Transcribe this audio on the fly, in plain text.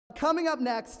Coming up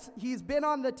next, he's been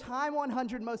on the Time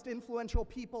 100 Most Influential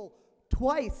People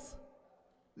twice.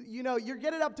 You know, you're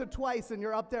getting up to twice, and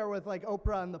you're up there with like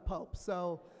Oprah and the Pope.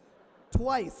 So,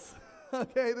 twice.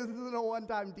 Okay, this isn't a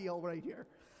one-time deal right here.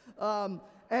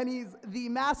 And he's the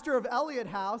master of Elliott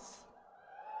House,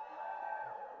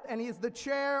 and he's the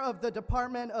chair of the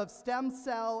Department of Stem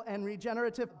Cell and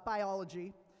Regenerative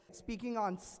Biology, speaking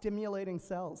on stimulating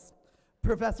cells.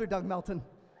 Professor Doug Melton.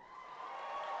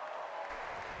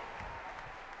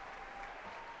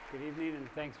 Good evening, and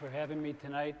thanks for having me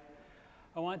tonight.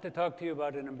 I want to talk to you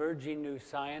about an emerging new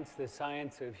science, the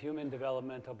science of human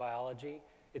developmental biology.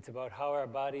 It's about how our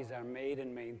bodies are made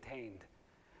and maintained.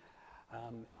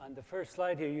 On the first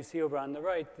slide here, you see over on the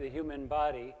right, the human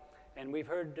body, and we've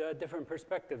heard different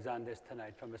perspectives on this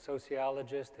tonight, from a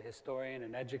sociologist, a historian,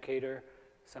 an educator.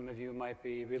 Some of you might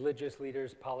be religious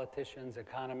leaders, politicians,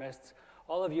 economists.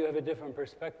 All of you have a different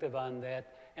perspective on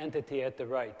that entity at the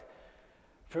right.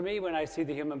 For me, when I see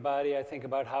the human body, I think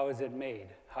about how is it made?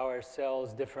 How are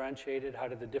cells differentiated? How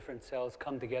do the different cells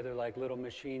come together like little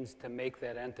machines to make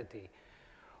that entity?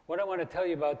 What I want to tell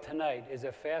you about tonight is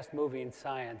a fast-moving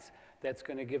science that's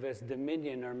going to give us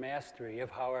dominion or mastery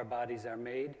of how our bodies are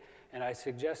made, and I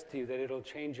suggest to you that it'll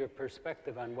change your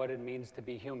perspective on what it means to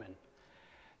be human.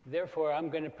 Therefore, I'm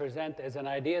going to present as an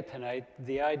idea tonight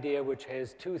the idea which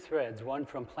has two threads, one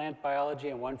from plant biology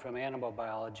and one from animal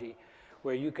biology,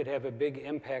 where you could have a big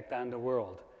impact on the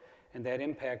world. And that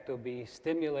impact will be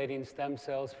stimulating stem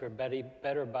cells for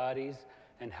better bodies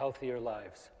and healthier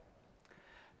lives.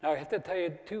 Now, I have to tell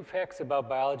you two facts about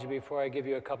biology before I give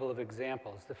you a couple of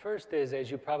examples. The first is, as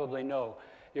you probably know,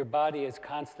 your body is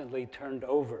constantly turned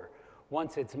over.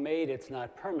 Once it's made, it's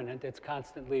not permanent. It's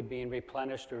constantly being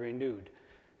replenished or renewed.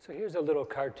 So here's a little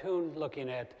cartoon looking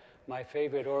at my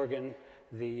favorite organ,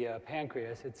 the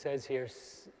pancreas. It says here,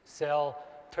 cell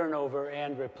turnover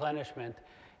and replenishment.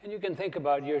 And you can think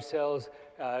about your cells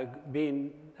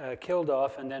being killed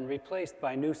off and then replaced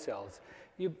by new cells.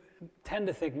 You tend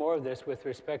to think more of this with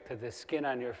respect to the skin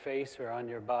on your face or on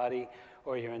your body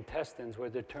or your intestines, where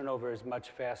the turnover is much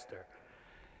faster.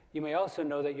 You may also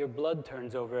know that your blood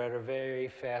turns over at a very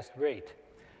fast rate.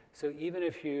 So even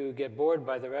if you get bored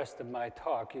by the rest of my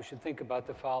talk, you should think about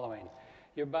the following.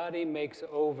 Your body makes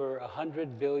over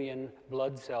 100 billion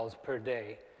blood cells per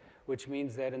day, which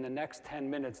means that in the next 10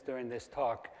 minutes during this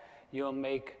talk, you'll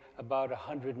make about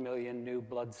 100 million new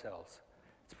blood cells.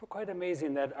 It's quite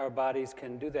amazing that our bodies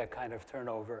can do that kind of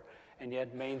turnover and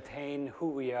yet maintain who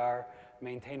we are,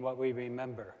 maintain what we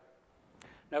remember.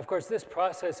 Now, of course, this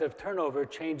process of turnover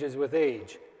changes with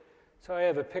age. So I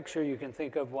have a picture you can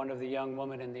think of, one of the young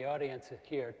women in the audience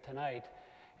here tonight,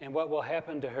 and what will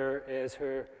happen to her as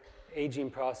her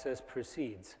aging process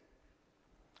proceeds.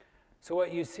 So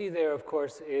what you see there, of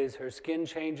course, is her skin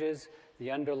changes, the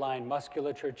underlying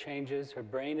musculature changes, her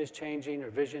brain is changing,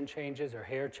 her vision changes, her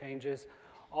hair changes.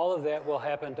 All of that will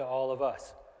happen to all of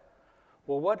us.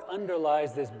 Well, what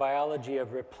underlies this biology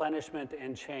of replenishment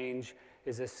and change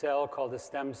is a cell called a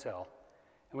stem cell.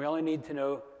 And we only need to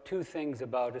know two things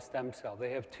about a stem cell.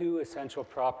 They have two essential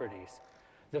properties.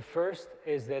 The first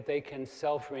is that they can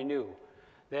self-renew.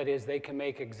 That is, they can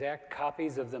make exact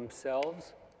copies of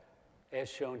themselves, as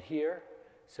shown here.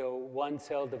 So one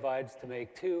cell divides to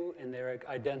make two, and they're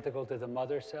identical to the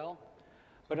mother cell.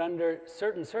 But under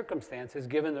certain circumstances,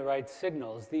 given the right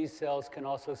signals, these cells can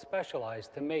also specialize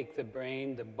to make the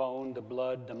brain, the bone, the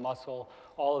blood, the muscle,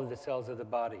 all of the cells of the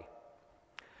body.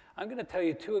 I'm going to tell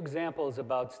you two examples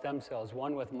about stem cells,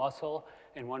 one with muscle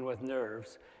and one with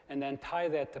nerves, and then tie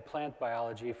that to plant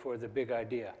biology for the big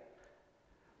idea.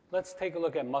 Let's take a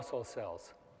look at muscle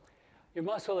cells. Your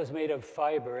muscle is made of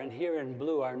fiber, and here in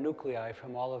blue are nuclei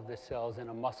from all of the cells in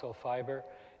a muscle fiber,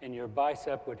 and your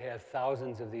bicep would have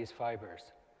thousands of these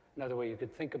fibers. Another way you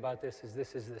could think about this is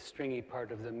the stringy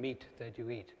part of the meat that you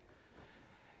eat.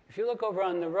 If you look over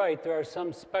on the right, there are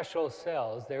some special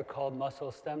cells. They're called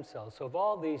muscle stem cells. So of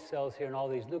all these cells here and all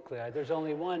these nuclei, there's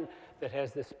only one that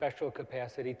has the special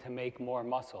capacity to make more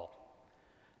muscle.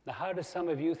 Now, how do some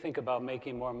of you think about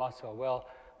making more muscle? Well,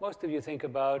 most of you think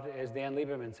about, as Dan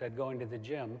Lieberman said, going to the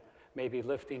gym, maybe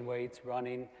lifting weights,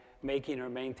 running, making or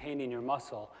maintaining your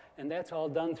muscle. And that's all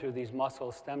done through these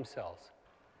muscle stem cells.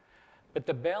 But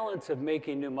the balance of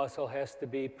making new muscle has to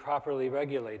be properly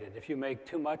regulated. If you make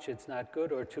too much, it's not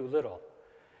good, or too little.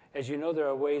 As you know, there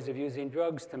are ways of using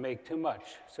drugs to make too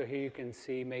much. So here you can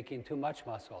see making too much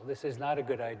muscle. This is not a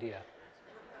good idea.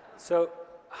 So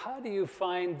how do you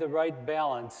find the right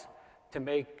balance to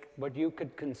make what you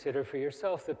could consider for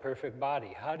yourself the perfect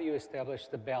body? How do you establish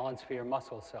the balance for your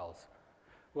muscle cells?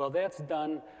 Well, that's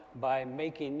done by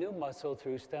making new muscle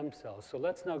through stem cells. So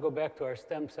let's now go back to our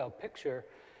stem cell picture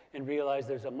and realize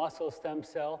there's a muscle stem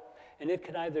cell, and it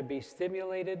can either be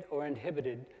stimulated or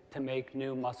inhibited to make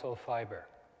new muscle fiber.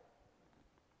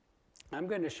 I'm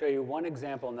going to show you one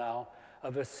example now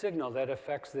of a signal that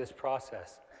affects this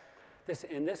process.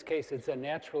 In this case, it's a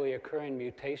naturally occurring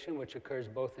mutation which occurs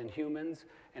both in humans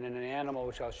and in an animal,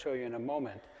 which I'll show you in a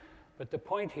moment. But the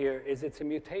point here is it's a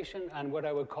mutation on what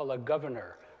I would call a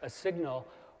governor, a signal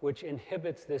which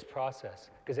inhibits this process.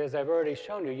 Because as I've already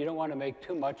shown you, you don't want to make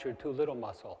too much or too little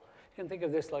muscle. You can think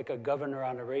of this like a governor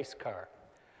on a race car.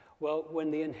 Well,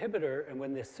 when the inhibitor and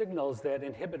when the signals that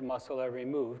inhibit muscle are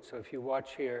removed, so if you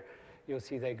watch here, you'll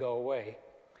see they go away,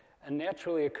 a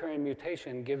naturally occurring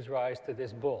mutation gives rise to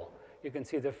this bull. You can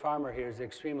see the farmer here is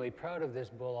extremely proud of this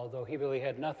bull, although he really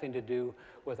had nothing to do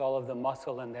with all of the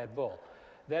muscle in that bull.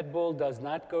 That bull does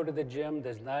not go to the gym,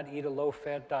 does not eat a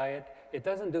low-fat diet. It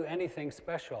doesn't do anything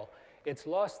special. It's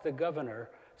lost the governor,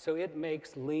 so it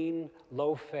makes lean,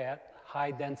 low-fat,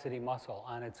 high-density muscle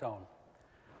on its own.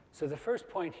 So the first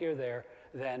point here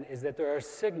then is that there are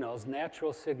signals,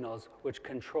 natural signals, which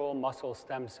control muscle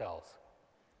stem cells.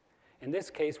 In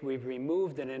this case, we've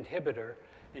removed an inhibitor,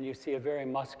 and you see a very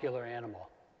muscular animal.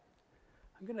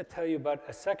 I'm going to tell you about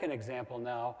a second example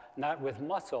now, not with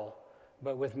muscle,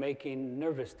 but with making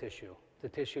nervous tissue, the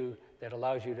tissue that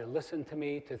allows you to listen to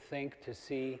me, to think, to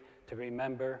see, to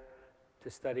remember, to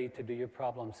study, to do your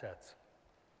problem sets.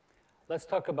 Let's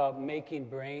talk about making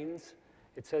brains.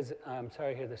 It says, I'm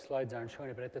sorry here the slides aren't showing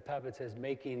it, but at the top it says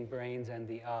making brains and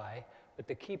the eye. But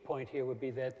the key point here would be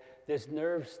that this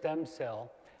nerve stem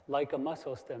cell, like a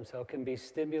muscle stem cell, can be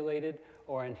stimulated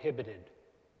or inhibited.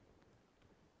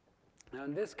 Now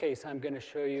in this case, I'm going to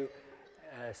show you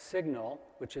a signal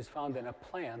which is found in a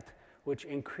plant which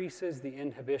increases the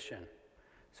inhibition.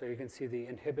 So you can see the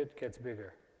inhibit gets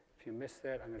bigger. If you missed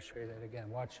that, I'm going to show you that again.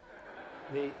 Watch.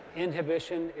 The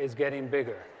inhibition is getting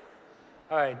bigger.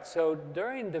 All right, so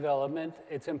during development,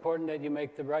 it's important that you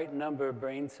make the right number of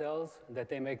brain cells, that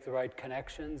they make the right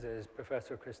connections, as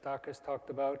Professor Christakis talked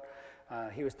about.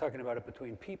 He was talking about it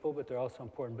between people, but they're also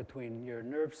important between your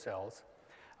nerve cells.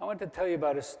 I want to tell you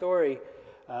about a story,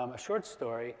 a short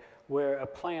story, where a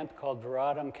plant called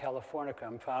Veratrum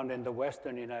californicum, found in the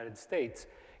western United States,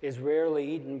 is rarely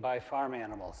eaten by farm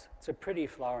animals. It's a pretty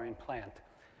flowering plant.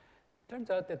 Turns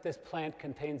out that this plant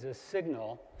contains a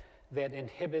signal that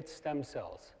inhibits stem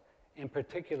cells. In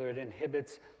particular, it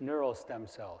inhibits neural stem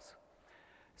cells.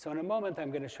 So in a moment, I'm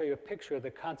going to show you a picture of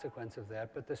the consequence of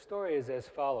that, but the story is as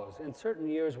follows. In certain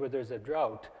years where there's a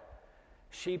drought,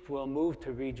 sheep will move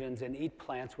to regions and eat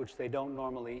plants which they don't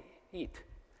normally eat.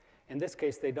 In this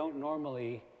case, they don't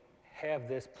normally have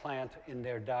this plant in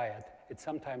their diet. It's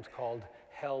sometimes called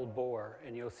hellebore,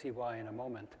 and you'll see why in a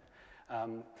moment.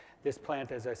 This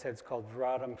plant, as I said, is called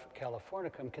Veratrum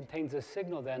californicum, contains a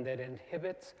signal then that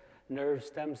inhibits nerve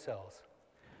stem cells.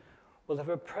 Well, if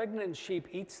a pregnant sheep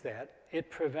eats that,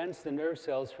 it prevents the nerve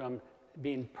cells from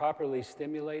being properly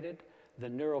stimulated. The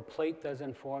neural plate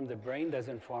doesn't form, the brain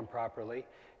doesn't form properly,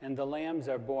 and the lambs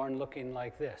are born looking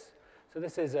like this. So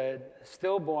this is a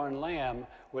stillborn lamb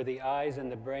where the eyes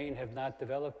and the brain have not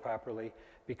developed properly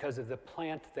because of the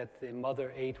plant that the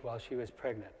mother ate while she was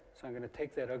pregnant. So I'm going to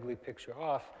take that ugly picture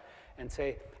off and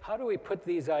say, how do we put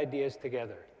these ideas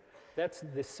together? That's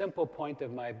the simple point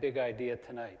of my big idea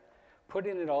tonight.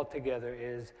 Putting it all together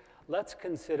is, let's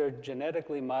consider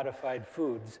genetically modified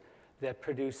foods that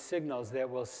produce signals that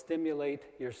will stimulate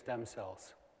your stem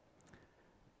cells.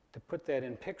 To put that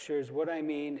in pictures, what I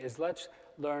mean is let's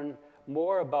learn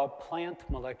more about plant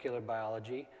molecular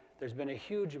biology. There's been a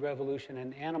huge revolution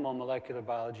in animal molecular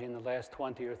biology in the last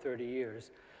 20 or 30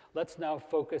 years. Let's now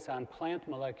focus on plant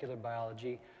molecular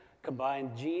biology,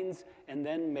 combine genes, and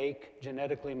then make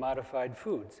genetically modified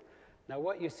foods. Now,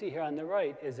 what you see here on the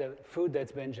right is a food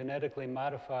that's been genetically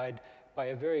modified by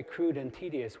a very crude and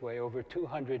tedious way over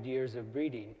 200 years of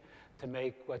breeding to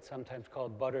make what's sometimes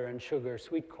called butter and sugar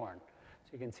sweet corn. So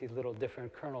you can see little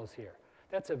different kernels here.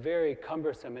 That's a very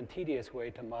cumbersome and tedious way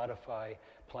to modify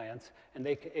plants, and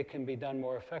it can be done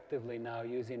more effectively now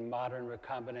using modern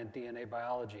recombinant DNA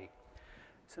biology.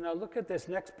 So now look at this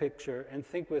next picture and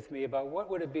think with me about what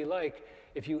would it be like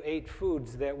if you ate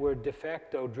foods that were de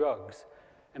facto drugs.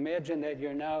 Imagine that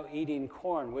you're now eating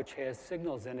corn, which has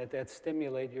signals in it that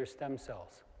stimulate your stem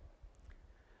cells.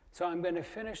 So I'm going to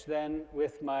finish then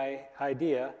with my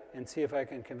idea and see if I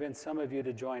can convince some of you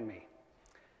to join me.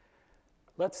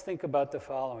 Let's think about the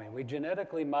following. We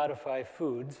genetically modify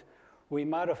foods. We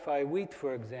modify wheat,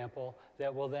 for example,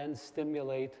 that will then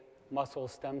stimulate muscle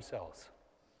stem cells.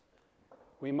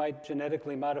 We might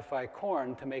genetically modify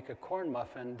corn to make a corn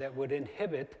muffin that would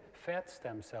inhibit fat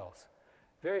stem cells.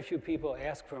 Very few people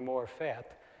ask for more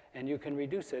fat, and you can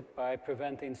reduce it by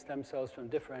preventing stem cells from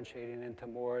differentiating into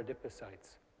more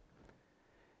adipocytes.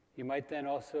 You might then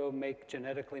also make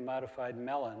genetically modified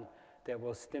melon that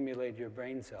will stimulate your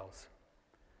brain cells.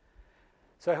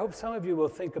 So I hope some of you will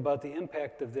think about the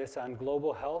impact of this on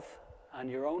global health, on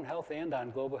your own health and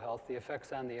on global health, the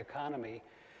effects on the economy,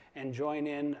 and join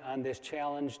in on this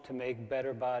challenge to make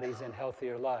better bodies and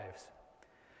healthier lives.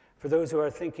 For those who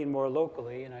are thinking more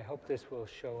locally, and I hope this will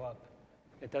show up,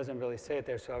 it doesn't really say it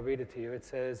there, so I'll read it to you. It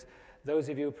says,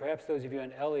 perhaps those of you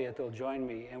in Elliott will join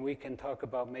me, and we can talk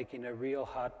about making a real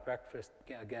hot breakfast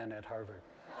again at Harvard.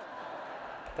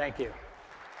 Thank you.